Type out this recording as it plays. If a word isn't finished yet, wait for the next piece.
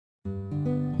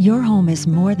Your home is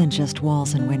more than just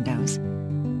walls and windows.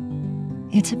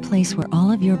 It's a place where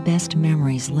all of your best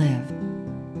memories live,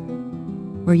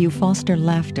 where you foster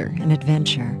laughter and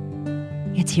adventure.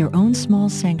 It's your own small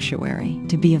sanctuary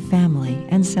to be a family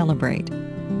and celebrate.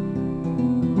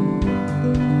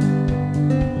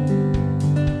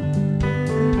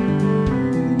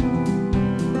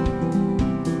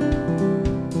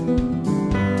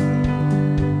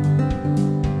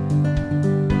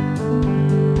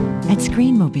 At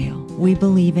Screenmobile, we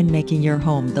believe in making your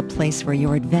home the place where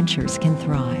your adventures can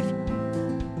thrive,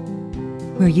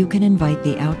 where you can invite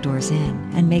the outdoors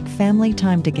in and make family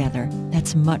time together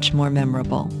that's much more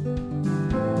memorable.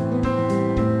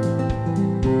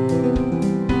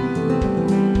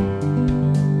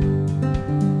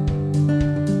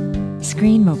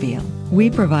 Screenmobile, we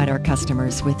provide our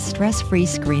customers with stress-free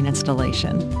screen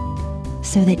installation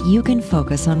so that you can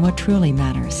focus on what truly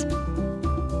matters.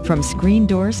 From screen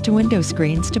doors to window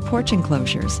screens to porch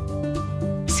enclosures,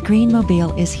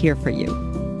 Screenmobile is here for you.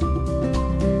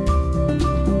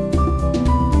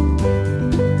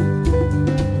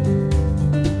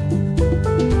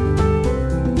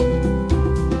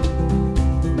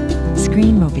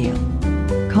 Screenmobile.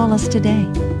 Call us today.